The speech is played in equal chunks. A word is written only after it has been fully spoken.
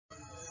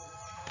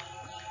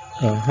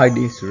Hi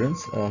dear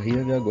students,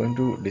 here we are going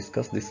to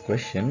discuss this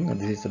question.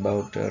 This is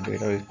about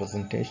data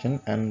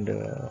representation and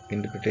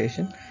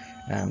interpretation,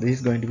 and this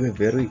is going to be a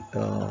very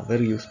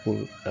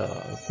useful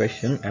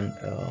question and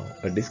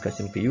a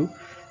discussion for you,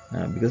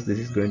 because this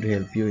is going to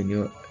help you in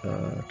your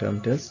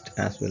term test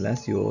as well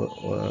as your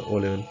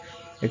O-level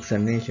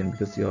examination,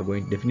 because you are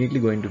definitely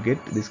going to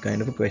get this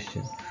kind of a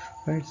question,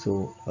 right?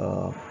 So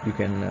you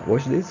can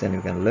watch this and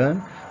you can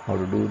learn how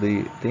to do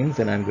the things,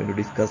 and I'm going to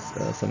discuss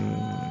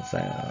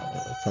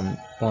some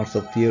parts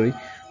of theory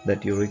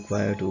that you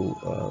require to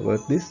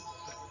work this.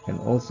 And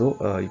also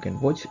you can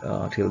watch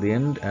till the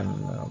end, and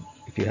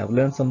if you have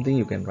learned something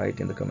you can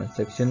write in the comment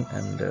section.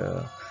 And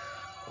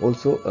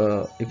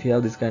also if you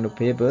have this kind of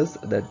papers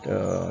that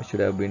should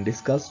have been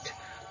discussed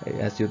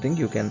as you think,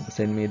 you can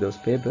send me those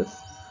papers.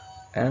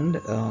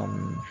 And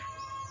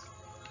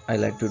I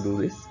like to do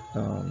this,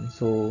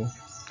 so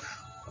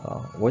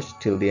watch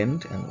till the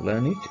end and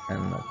learn it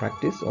and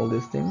practice all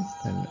these things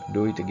and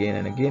do it again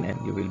and again,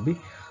 and you will be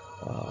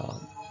uh,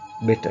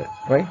 better,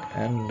 right?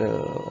 And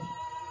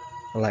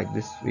like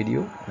this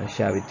video,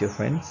 share with your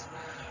friends,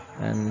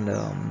 and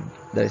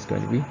that is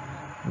going to be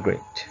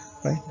great,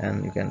 right?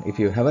 And you can, if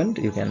you haven't,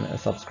 you can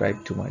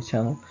subscribe to my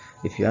channel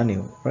if you are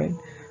new, right?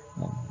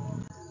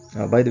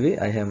 By the way,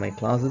 I have my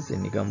classes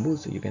in Colombo,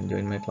 so you can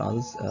join my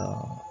classes,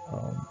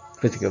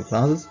 physical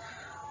classes.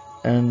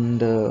 And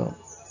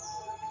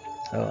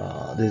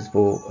this is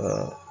for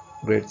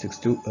grade 6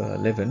 to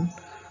 11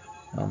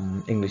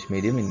 English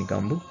medium in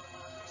Colombo.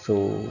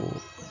 So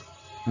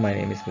my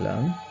name is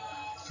Milan.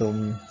 So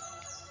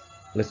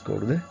let's go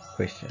to the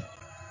question.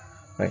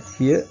 Right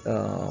here,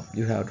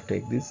 you have to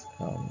take this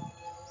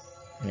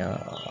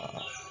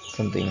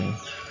something.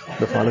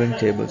 The following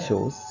table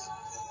shows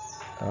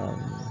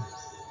um,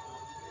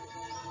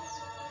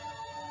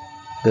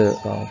 the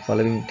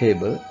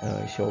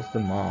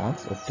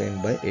marks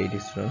obtained by 80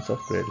 students of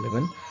grade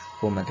 11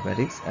 for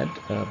mathematics at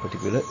a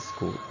particular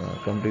school.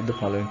 Complete the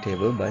following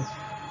table by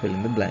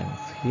filling the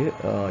blanks. Here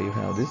you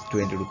have this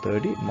 20 to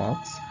 30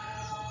 marks,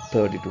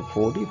 30 to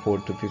 40,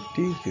 40 to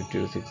 50, 50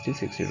 to 60,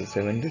 60 to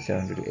 70,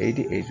 70 to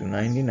 80, 80 to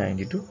 90,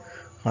 90 to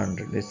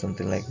 100. It's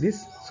something like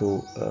this.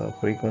 So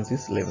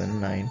frequencies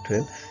 11, 9,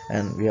 12,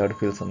 and we have to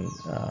fill some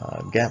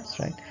gaps,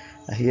 right?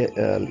 Here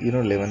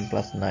 11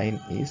 plus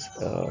 9 is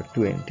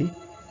 20.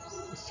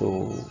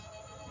 So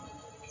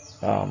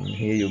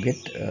here you get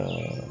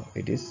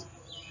it is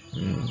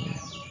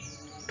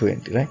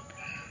 20, right?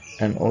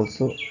 And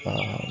also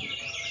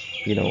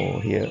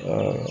here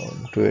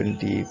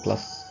 20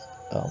 plus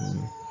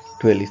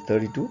 12 is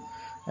 32,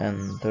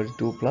 and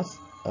 32 plus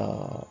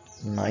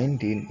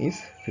 19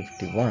 is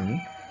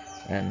 51,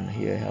 and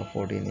here I have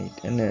 14,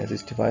 8, and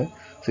 65.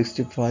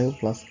 65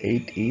 plus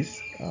 8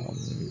 is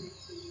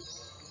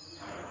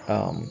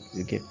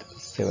you get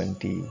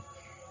 73,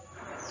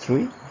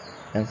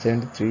 and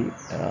 73,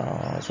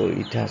 so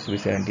it has to be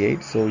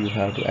 78, so you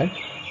have to add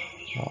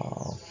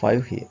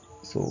 5 here.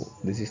 So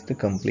this is the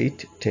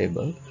complete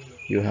table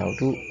you have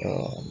to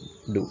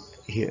do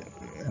here.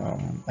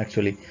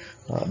 Actually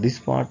this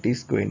part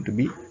is going to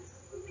be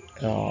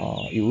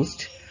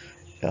used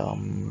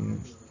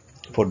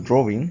for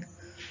drawing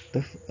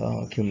the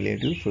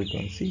cumulative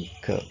frequency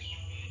curve.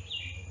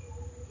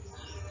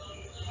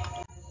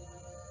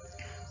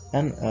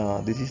 And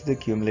this is the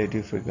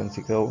cumulative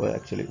frequency curve.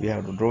 Actually we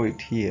have to draw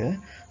it here.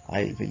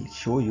 I will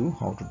show you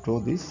how to draw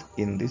this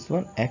in this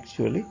one.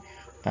 Actually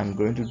I'm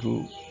going to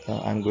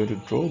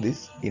draw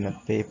this in a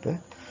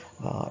paper,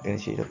 in a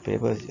sheet of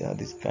paper,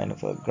 this kind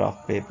of a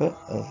graph paper,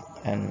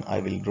 and I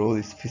will draw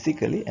this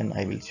physically, and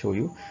I will show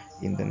you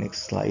in the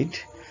next slide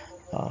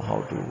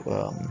how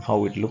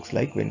it looks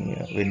like when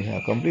you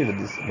have completed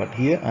this. But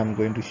here I'm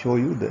going to show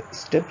you the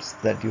steps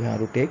that you have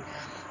to take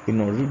in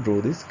order to draw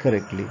this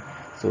correctly.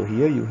 So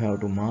here you have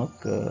to mark,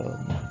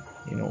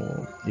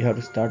 you have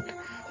to start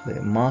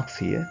the marks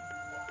here.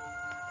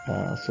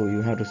 So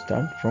you have to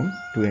start from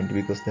 20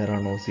 because there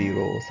are no 0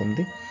 or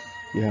something.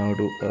 You have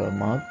to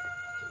mark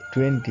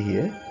 20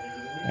 here,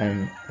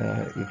 and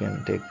you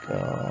can take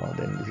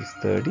then this is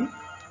 30,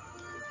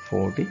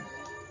 40,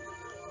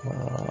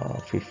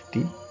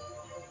 50,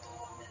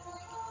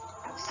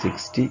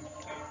 60,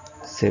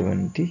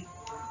 70,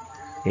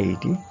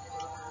 80,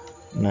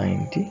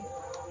 90,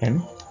 and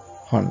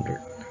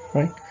 100,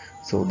 right?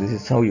 So this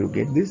is how you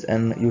get this,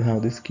 and you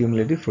have this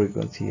cumulative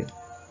frequency here.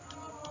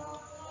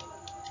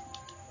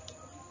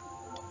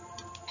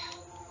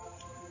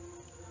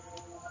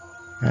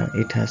 And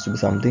it has to be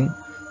something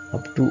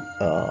up to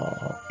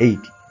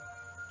 80,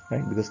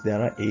 right? Because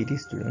there are 80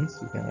 students.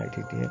 You can write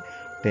it here: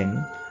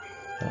 10,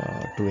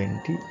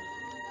 20,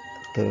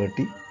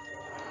 30,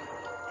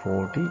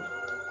 40,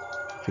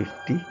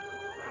 50,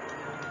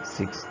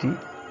 60,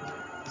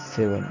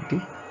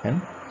 70,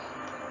 and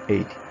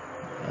 80.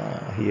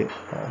 Here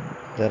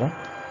there are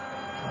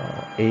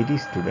 80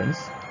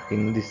 students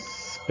in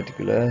this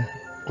particular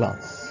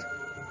class,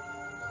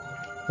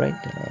 right?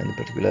 In the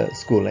particular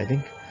school, I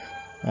think.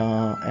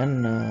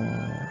 and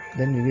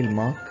then we will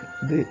mark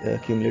the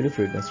cumulative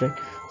frequency, right?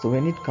 So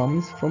when it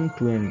comes from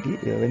 20,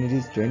 when it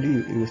is 20,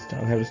 you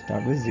have to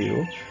start with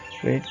 0.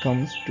 When it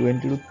comes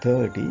 20 to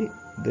 30,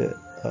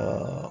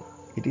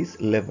 it is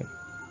 11,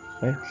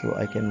 right? So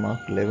I can mark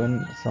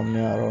 11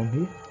 somewhere around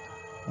here.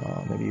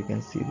 Maybe you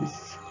can see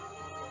this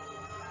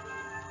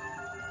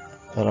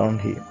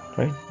around here,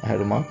 right? I have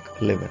to mark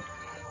 11.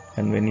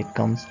 And when it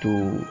comes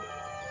to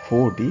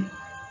 40,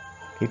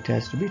 it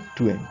has to be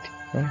 20,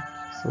 right?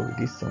 So it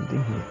is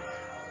something here.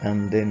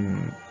 And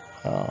then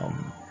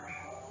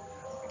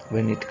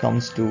when it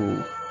comes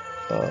to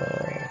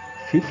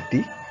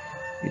 50,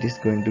 it is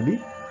going to be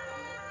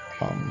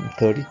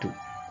 32,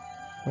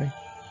 right?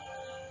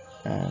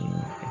 And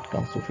it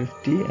comes to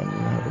 50 and we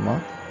have to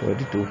mark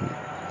 32 here.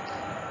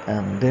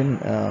 And then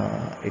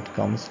it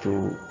comes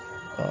to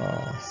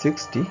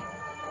 60,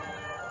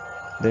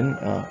 then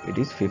it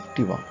is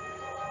 51,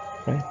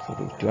 right? So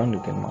 51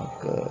 you can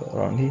mark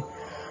around here.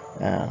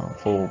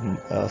 For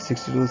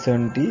 60 to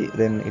 70,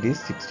 then it is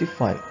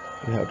 65.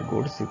 You have to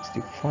go to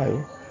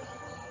 65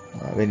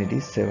 when it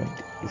is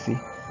 70. You see,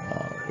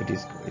 it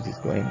is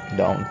going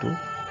down to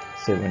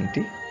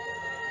 70,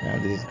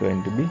 and this is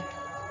going to be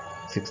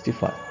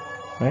 65,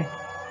 right?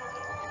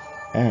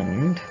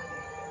 And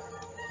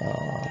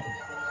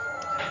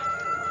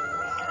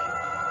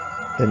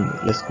then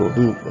let's go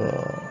to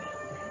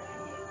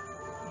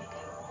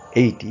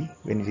 80.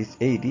 When it is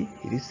 80,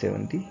 it is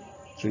 73.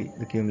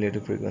 The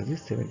cumulative frequency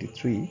is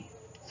 73,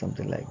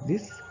 something like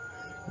this.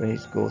 When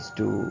it goes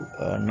to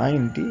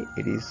 90,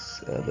 it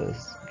is the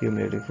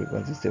cumulative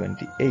frequency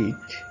 78.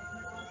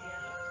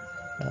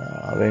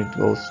 When it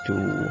goes to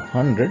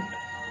 100,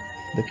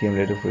 the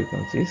cumulative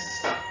frequency is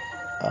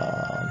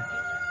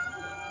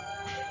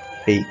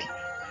 80,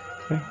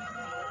 right?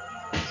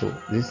 So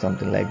this is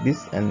something like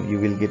this, and you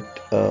will get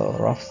a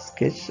rough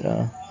sketch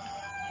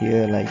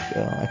here. Like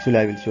actually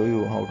I will show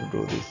you how to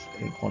draw this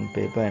on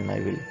paper, and I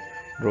will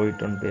draw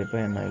it on paper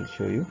and I will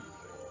show you,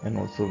 and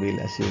also we'll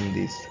assume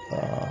these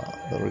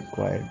the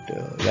required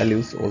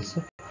values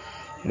also.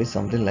 It is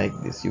something like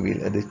this. You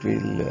will this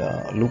will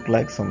look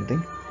like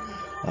something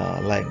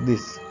like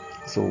this.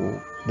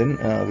 So then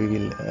we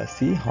will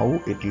see how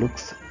it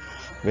looks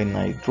when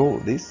I draw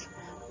this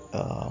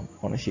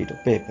on a sheet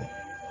of paper.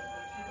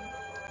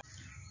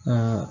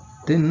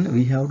 Then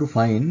we have to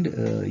find,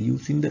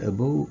 using the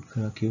above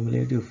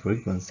cumulative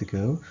frequency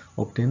curve,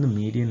 obtain the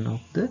median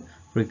of the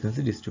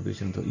frequency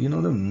distribution. So you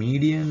know the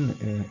median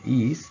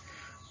is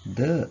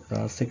the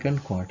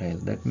second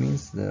quartile. That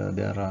means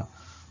there are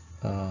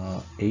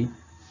 80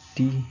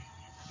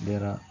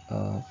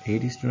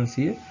 students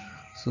here.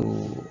 So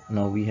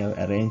now we have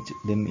arranged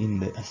them in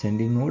the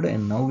ascending order,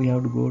 and now we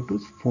have to go to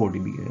 40,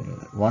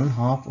 one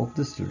half of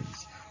the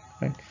students,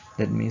 right?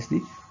 That means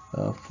the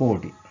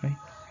 40, right?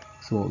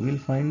 So we'll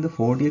find the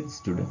 40th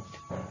student.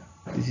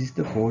 This is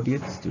the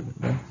 40th student,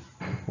 right?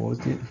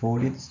 The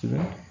 40th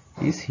student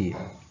is here.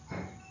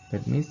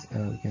 That means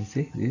we can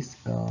say this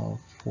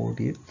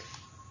 40th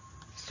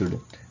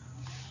student.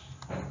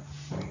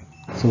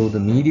 So the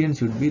median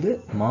should be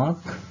the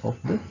mark of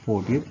the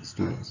 40th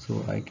student.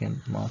 So I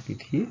can mark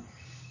it here,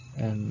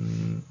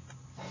 and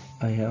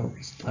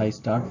I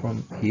start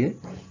from here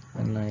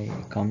and I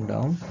come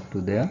down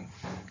to there,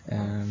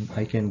 and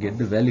I can get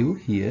the value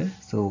here.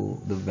 So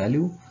the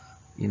value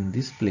in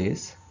this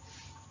place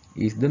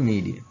is the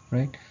median,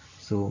 right?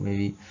 So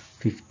maybe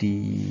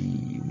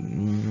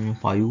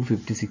 55,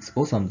 56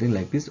 or something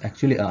like this.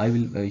 Actually I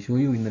will show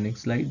you in the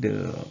next slide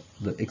the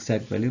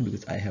exact value,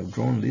 because I have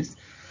drawn this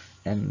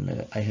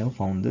and I have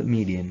found the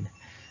median.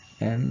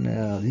 And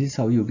this is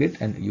how you get,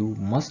 and you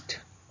must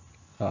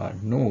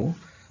know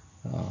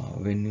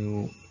when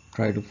you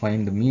try to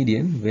find the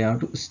median where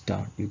to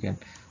start. You can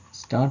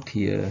start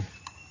here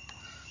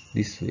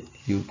this way.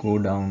 You go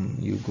down,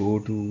 you go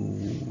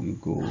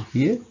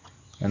here,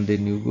 and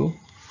then you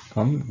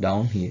come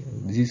down here.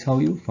 This is how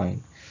you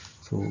find.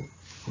 So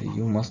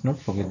you must not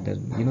forget that.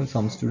 You know,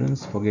 some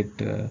students forget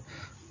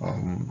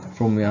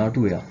from where to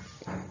where.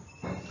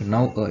 But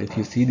now if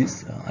you see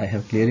this, I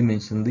have clearly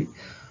mentioned the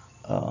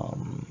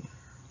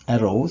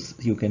arrows.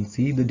 You can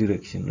see the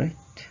direction, right?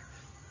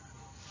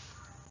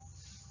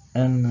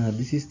 And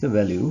this is the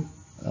value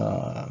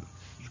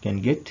you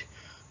can get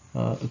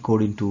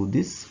according to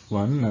this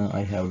one.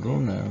 I have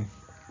drawn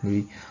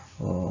maybe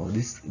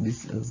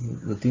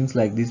the things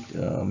like this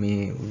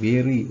may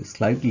vary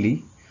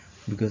slightly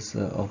because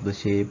of the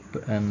shape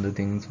and the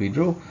things we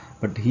draw,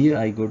 but here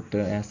I got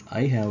as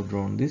I have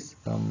drawn this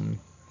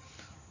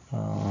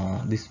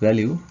this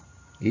value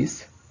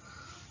is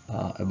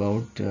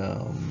about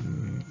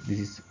this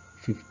is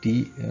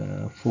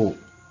 54.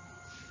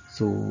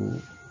 So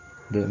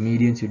the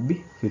median should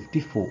be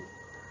 54.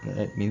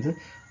 That means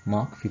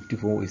mark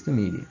 54 is the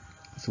median.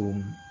 So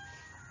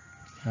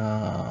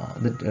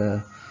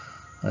that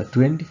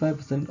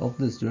 25% of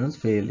the students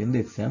fail in the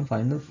exam.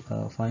 Find the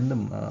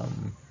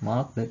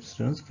mark that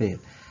students fail.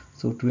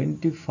 So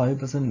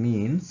 25%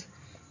 means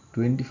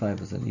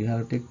 25%. You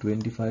have to take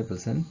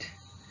 25%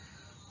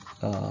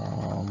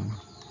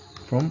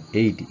 from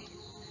 80.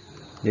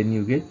 then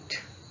you get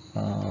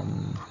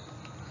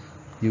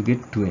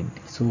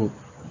 20. So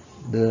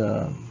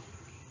the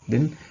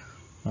then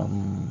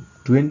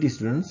 20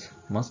 students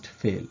must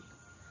fail,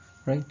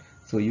 right?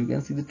 So you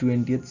can see the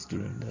 20th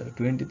student. The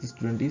 20th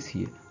student is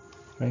here,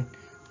 right?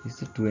 It's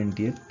the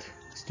 20th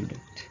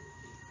student,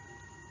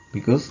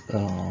 because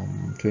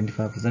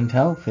 25%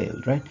 have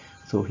failed, right?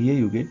 So here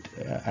you get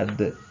at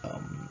the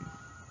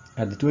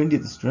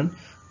 20th student,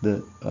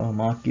 the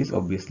mark is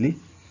obviously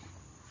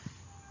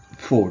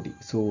 40.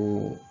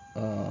 So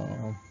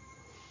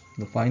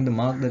the find the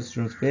mark that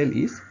students fail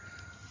is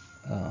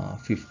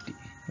 50.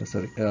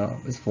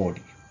 Is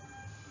 40.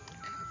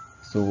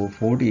 So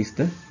 40 is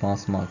the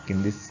pass mark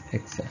in this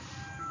exam,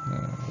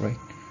 right?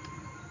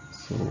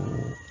 So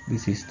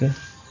this is the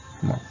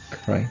mark,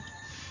 right?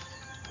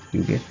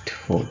 You get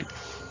 40.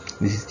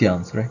 This is the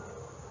answer, right?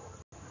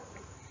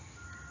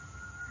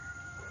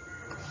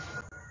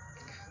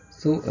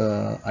 So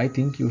I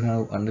think you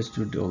have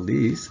understood all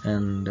these,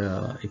 and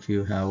if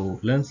you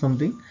have learned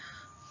something,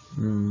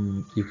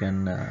 you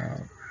can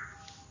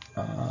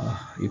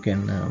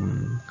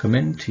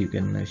comment, you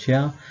can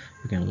share,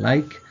 you can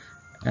like,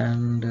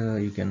 and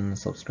you can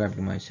subscribe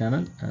to my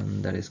channel,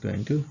 and that is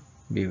going to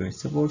be very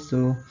support.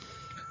 So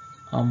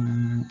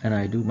and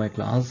I do my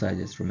class, I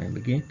just remember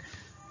again.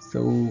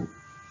 So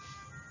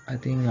I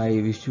think I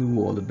wish you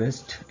all the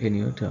best in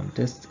your term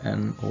tests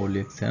and all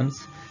your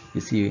exams. We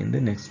see you in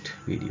the next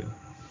video.